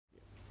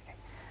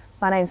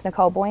My name's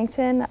Nicole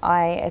Boyington.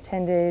 I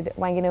attended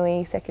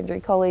Wanganui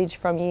Secondary College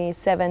from Year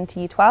 7 to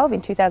Year 12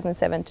 in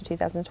 2007 to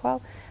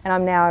 2012, and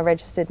I'm now a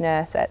registered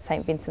nurse at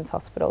St Vincent's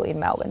Hospital in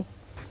Melbourne.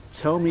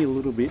 Tell me a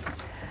little bit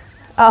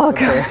about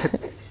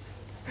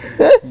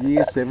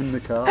Year 7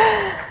 Nicole.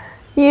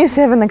 Year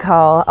 7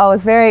 Nicole. I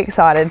was very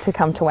excited to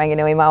come to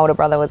Wanganui. My older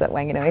brother was at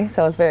Wanganui,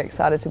 so I was very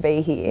excited to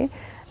be here.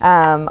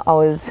 I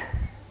was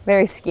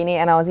very skinny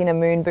and I was in a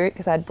moon boot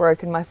because I'd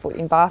broken my foot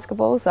in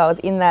basketball, so I was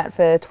in that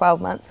for 12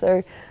 months.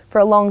 So for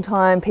a long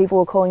time people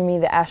were calling me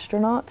the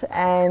astronaut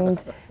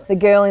and the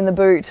girl in the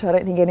boot. I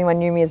don't think anyone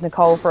knew me as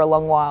Nicole for a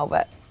long while,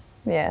 but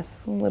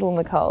yes, little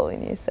Nicole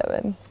in Year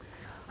 7.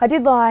 I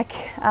did like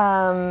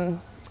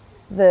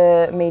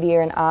the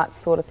media and arts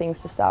sort of things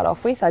to start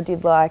off with. I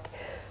did like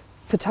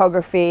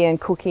photography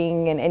and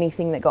cooking and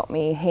anything that got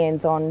me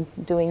hands-on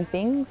doing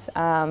things.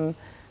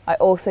 I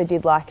also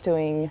did like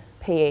doing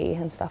PE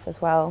and stuff as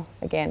well.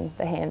 Again,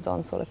 the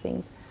hands-on sort of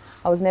things.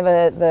 I was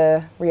never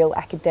the real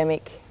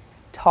academic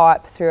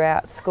type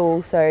throughout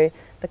school, so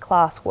the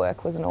class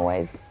work I wasn't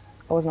always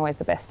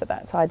the best at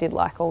that. So I did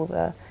like all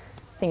the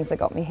things that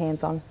got me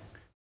hands-on.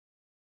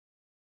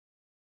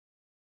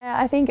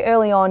 I think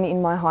early on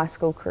in my high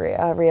school career,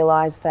 I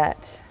realised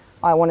that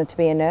I wanted to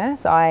be a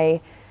nurse.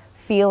 I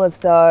feel as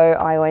though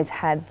I always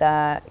had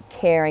the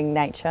caring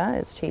nature,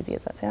 as cheesy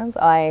as that sounds.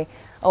 I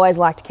always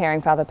liked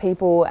caring for other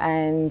people,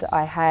 and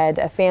I had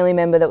a family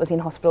member that was in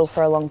hospital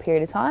for a long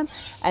period of time,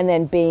 and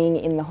then being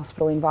in the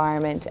hospital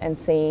environment and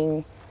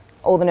seeing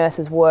all the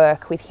nurses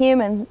work with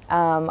him, and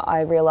I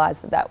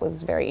realised that that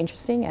was very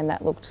interesting and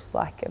that looked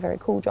like a very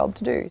cool job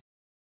to do.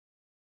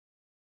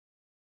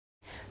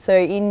 So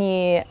in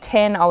Year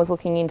 10 I was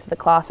looking into the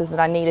classes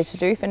that I needed to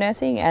do for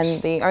nursing, and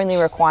the only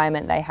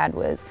requirement they had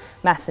was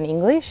Maths and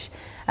English.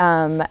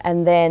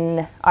 And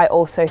then I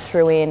also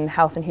threw in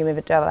health and human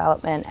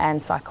development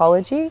and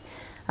psychology,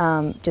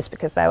 just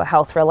because they were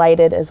health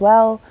related as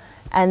well.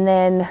 And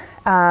then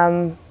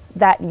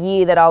that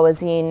year that I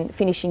was in,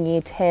 finishing Year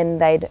 10,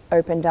 they'd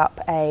opened up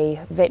a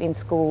vet in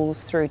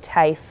schools through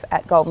TAFE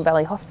at Golden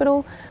Valley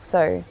Hospital.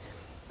 So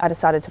I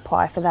decided to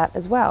apply for that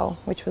as well,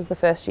 which was the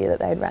first year that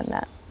they'd run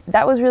that.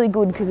 That was really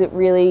good because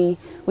we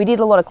did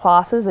a lot of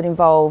classes that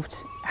involved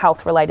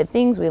health related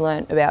things. We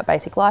learnt about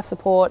basic life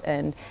support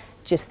and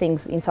just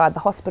things inside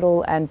the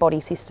hospital and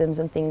body systems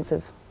and things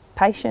of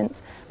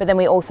patients. But then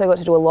we also got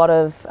to do a lot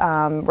of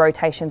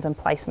rotations and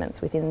placements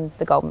within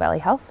the Golden Valley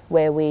Health,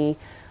 where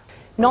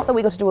not that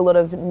we got to do a lot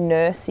of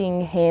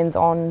nursing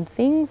hands-on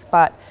things,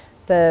 but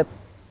the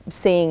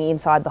seeing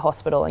inside the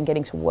hospital and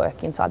getting to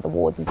work inside the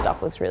wards and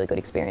stuff was a really good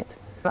experience.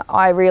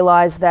 I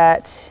realised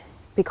that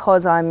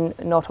because I'm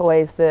not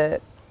always the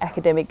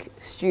academic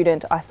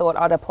student, I thought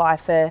I'd apply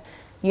for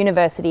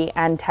university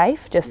and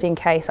TAFE just in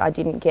case I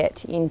didn't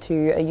get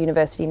into a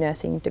university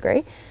nursing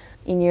degree.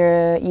 In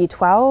Year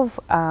 12,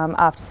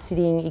 after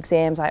sitting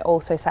exams, I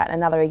also sat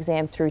another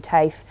exam through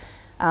TAFE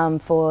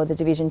for the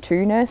Division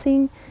 2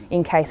 nursing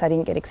in case I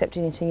didn't get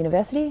accepted into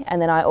university.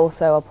 And then I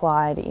also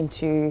applied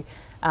into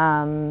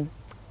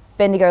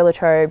Bendigo La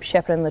Trobe,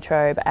 Shepparton La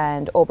Trobe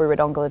and Albury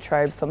Wodonga La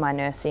Trobe for my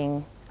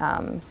nursing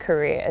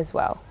career as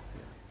well.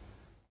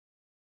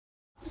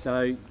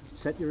 So you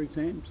sat your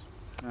exams?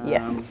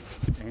 Yes.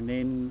 And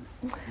then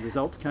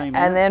results came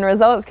out? And then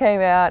results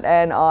came out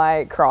and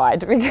I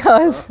cried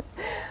because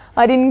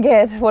I didn't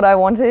get what I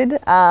wanted.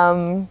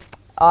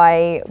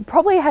 I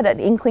probably had an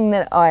inkling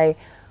that I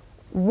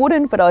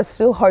wouldn't, but I was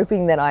still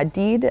hoping that I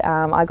did.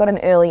 I got an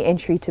early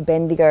entry to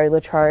Bendigo La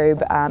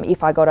Trobe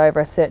if I got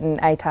over a certain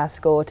ATAR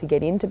score to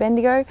get into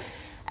Bendigo,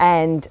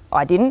 and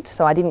I didn't,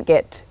 so I didn't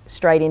get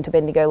straight into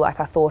Bendigo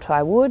like I thought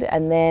I would.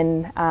 And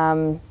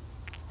then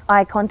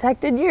I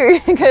contacted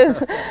you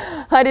because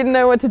I didn't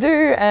know what to do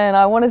and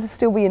I wanted to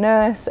still be a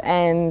nurse,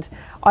 and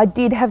I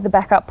did have the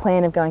backup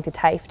plan of going to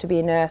TAFE to be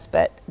a nurse,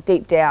 but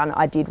deep down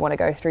I did want to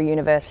go through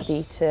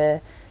university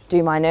to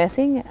do my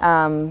nursing.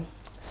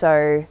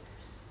 So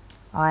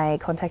I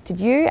contacted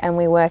you and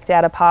we worked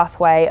out a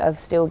pathway of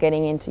still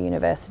getting into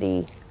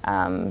university.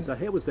 So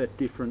how was that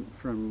different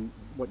from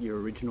what your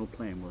original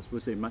plan was?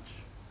 Was there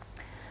much?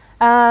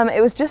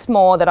 It was just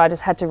more that I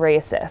just had to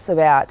reassess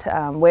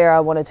about where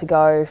I wanted to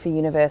go for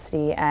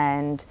university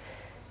and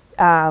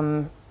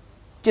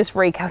just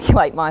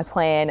recalculate my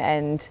plan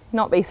and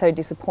not be so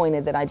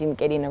disappointed that I didn't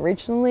get in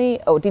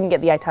originally or didn't get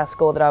the ATAR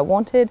score that I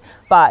wanted,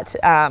 but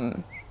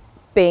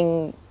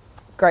being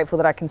grateful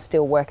that I can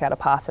still work out a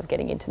path of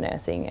getting into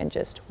nursing and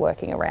just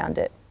working around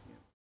it.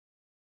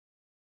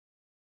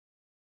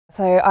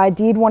 So I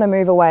did want to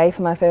move away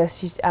for my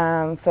first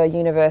for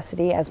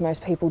university, as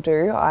most people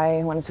do.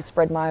 I wanted to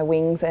spread my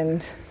wings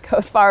and go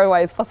as far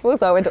away as possible,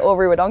 so I went to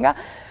Albury Wodonga.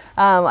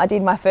 I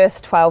did my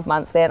first 12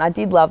 months there and I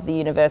did love the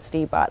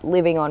university, but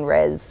living on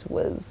res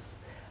was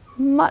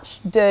much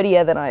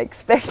dirtier than I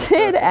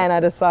expected, and I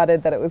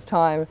decided that it was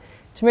time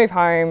to move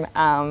home,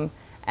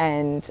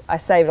 and I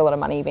saved a lot of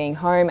money being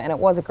home, and it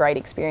was a great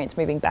experience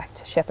moving back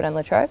to Shepparton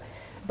La Trobe,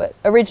 but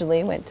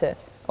originally went to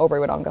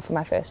Albury Wodonga for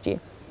my first year.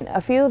 I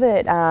feel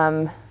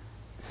that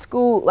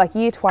school, like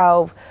Year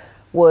 12,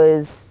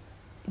 was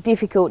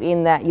difficult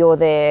in that you're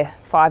there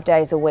 5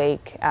 days a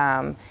week.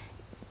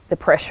 The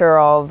pressure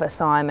of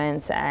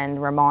assignments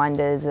and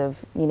reminders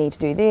of you need to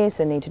do this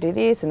and need to do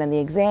this, and then the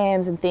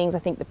exams and things. I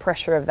think the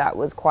pressure of that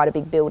was quite a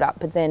big build up.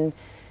 But then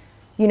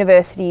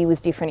university was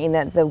different in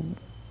that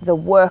the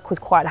work was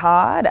quite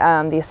hard.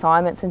 The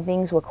assignments and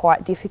things were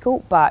quite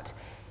difficult, but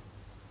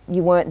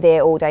you weren't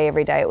there all day,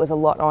 every day. It was a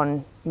lot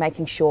on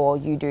making sure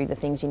you do the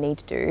things you need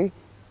to do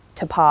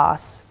to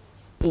pass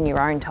in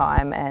your own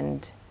time,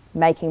 and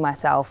making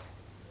myself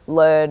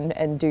learn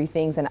and do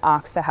things and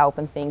ask for help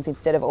and things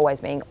instead of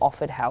always being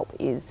offered help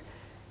is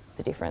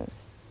the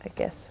difference, I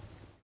guess.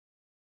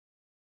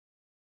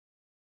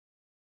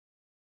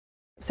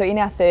 So in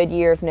our third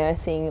year of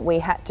nursing, we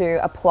had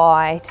to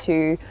apply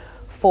to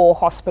 4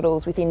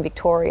 hospitals within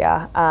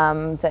Victoria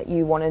that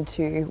you wanted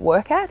to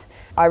work at.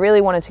 I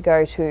really wanted to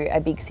go to a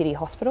big city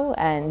hospital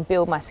and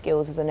build my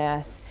skills as a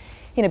nurse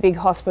in a big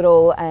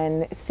hospital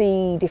and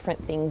see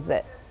different things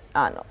that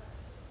aren't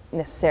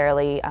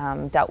necessarily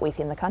dealt with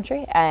in the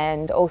country.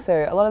 And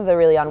also a lot of the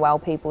really unwell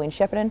people in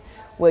Shepparton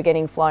were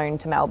getting flown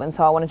to Melbourne,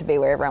 so I wanted to be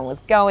where everyone was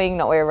going,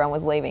 not where everyone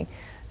was leaving.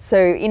 So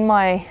in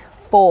my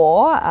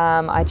 4,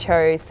 I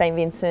chose St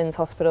Vincent's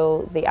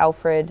Hospital, the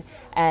Alfred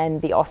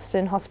and the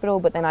Austin Hospital,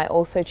 but then I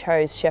also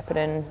chose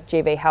Shepparton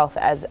GV Health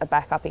as a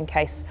backup in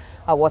case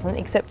I wasn't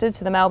accepted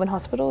to the Melbourne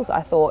hospitals.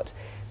 I thought,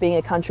 being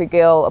a country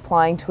girl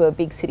applying to a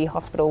big city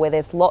hospital where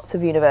there's lots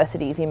of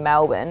universities in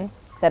Melbourne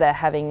that are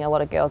having a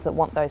lot of girls that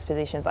want those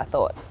positions, I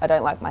thought I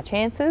don't like my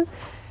chances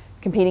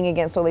competing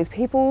against all these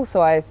people,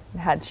 so I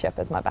had Shep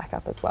as my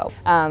backup as well.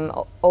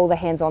 All the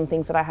hands-on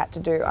things that I had to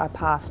do, I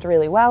passed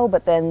really well,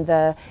 but then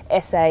the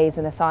essays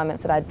and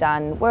assignments that I'd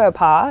done were a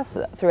pass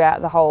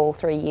throughout the whole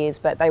 3 years,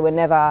 but they were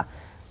never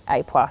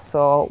A+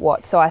 or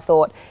what. So I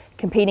thought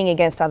competing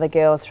against other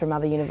girls from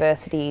other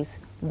universities,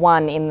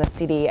 1 in the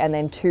city and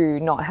then 2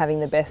 not having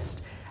the best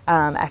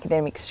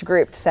academic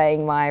script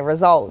saying my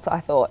results, I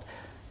thought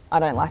I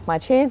don't like my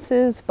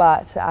chances,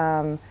 but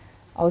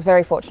I was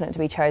very fortunate to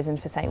be chosen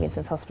for St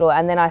Vincent's Hospital.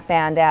 And then I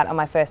found out on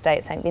my first day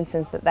at St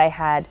Vincent's that they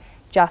had,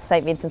 just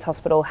St Vincent's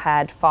Hospital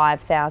had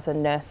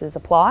 5,000 nurses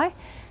apply.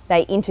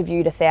 They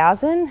interviewed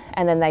 1,000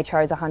 and then they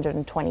chose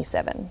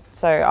 127.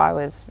 So I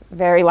was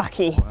very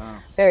lucky,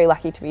 very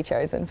lucky to be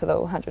chosen for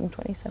the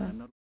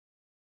 127.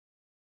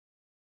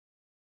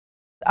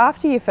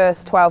 After your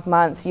first 12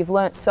 months, you've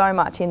learnt so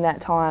much in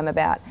that time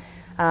about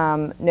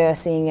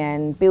nursing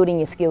and building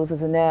your skills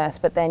as a nurse,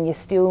 but then you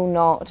still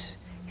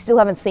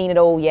haven't seen it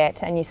all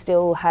yet, and you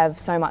still have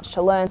so much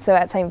to learn. So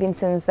at St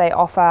Vincent's they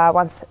offer,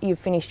 once you've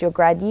finished your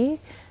grad year,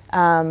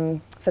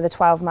 for the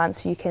 12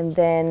 months you can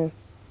then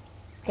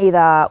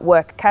either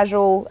work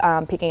casual,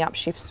 picking up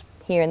shifts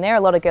here and there. A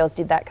lot of girls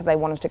did that because they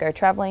wanted to go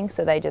travelling,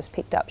 so they just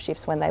picked up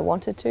shifts when they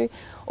wanted to.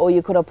 Or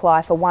you could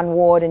apply for 1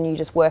 ward and you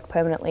just work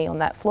permanently on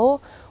that floor.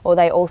 Or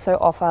they also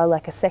offer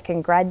like a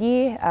second grad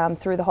year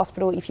through the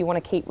hospital if you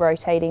want to keep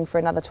rotating for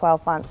another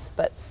 12 months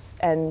but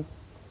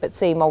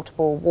see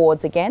multiple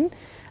wards again.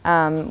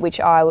 Which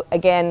I,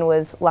 again,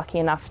 was lucky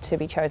enough to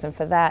be chosen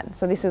for that.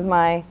 So this is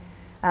my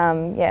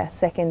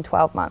second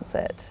 12 months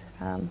at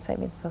St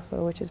Vincent's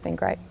Hospital, which has been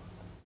great.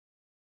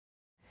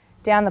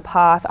 Down the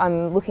path,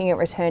 I'm looking at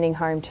returning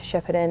home to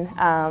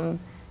Shepparton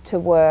to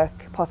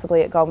work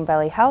possibly at Golden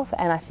Valley Health,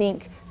 and I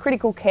think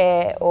critical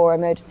care or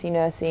emergency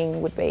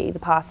nursing would be the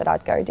path that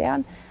I'd go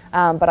down.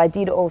 But I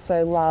did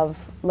also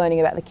love learning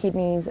about the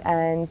kidneys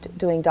and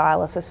doing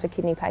dialysis for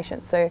kidney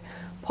patients. So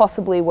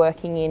possibly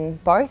working in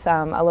both.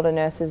 A lot of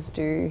nurses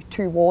do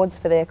 2 wards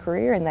for their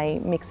career and they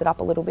mix it up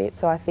a little bit.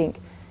 So I think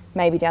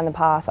maybe down the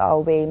path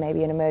I'll be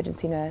maybe an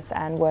emergency nurse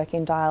and work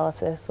in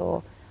dialysis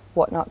or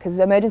whatnot, because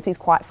emergency is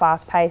quite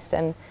fast paced,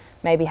 and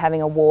maybe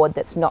having a ward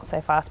that's not so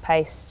fast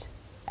paced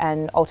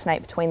and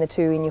alternate between the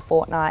 2 in your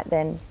fortnight,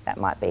 then that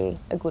might be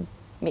a good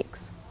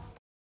mix.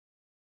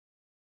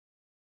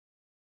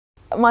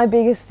 My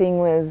biggest thing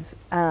was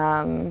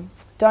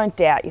don't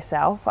doubt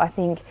yourself. I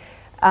think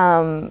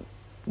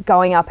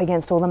going up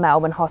against all the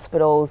Melbourne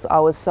hospitals, I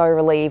was so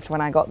relieved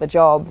when I got the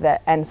job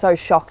and so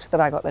shocked that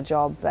I got the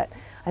job that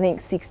I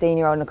think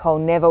 16-year-old Nicole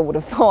never would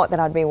have thought that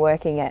I'd be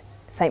working at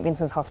St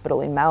Vincent's Hospital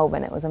in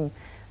Melbourne. It was a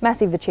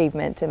massive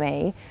achievement to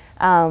me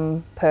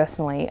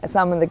personally.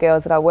 Some of the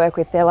girls that I work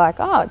with, they're like,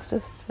 oh, it's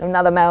just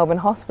another Melbourne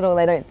hospital.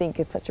 They don't think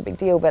it's such a big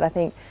deal. But I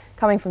think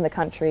coming from the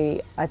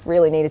country, I've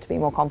really needed to be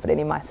more confident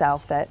in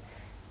myself that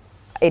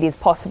it is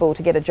possible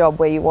to get a job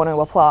where you want to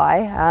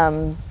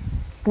apply.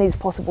 It is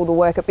possible to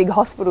work at big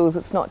hospitals.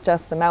 It's not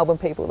just the Melbourne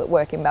people that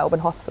work in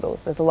Melbourne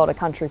hospitals. There's a lot of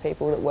country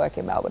people that work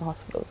in Melbourne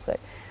hospitals. So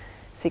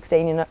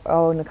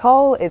 16-year-old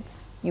Nicole,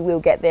 you will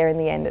get there in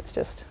the end. It's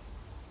just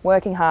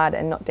working hard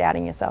and not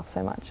doubting yourself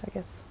so much, I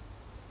guess.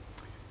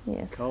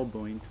 Yes. Nicole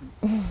Boyington,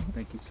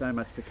 thank you so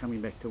much for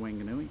coming back to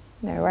Wanganui.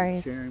 No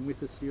worries. Sharing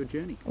with us your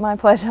journey. My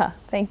pleasure.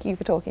 Thank you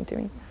for talking to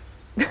me.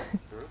 All right,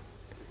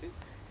 that's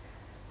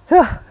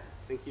it.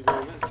 Thank you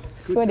very much.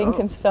 Sweating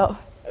can stop.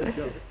 Good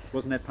job.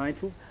 Wasn't that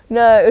painful?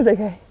 No, it was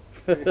okay.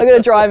 I've got a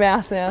dry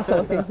mouth now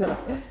talking to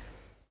you.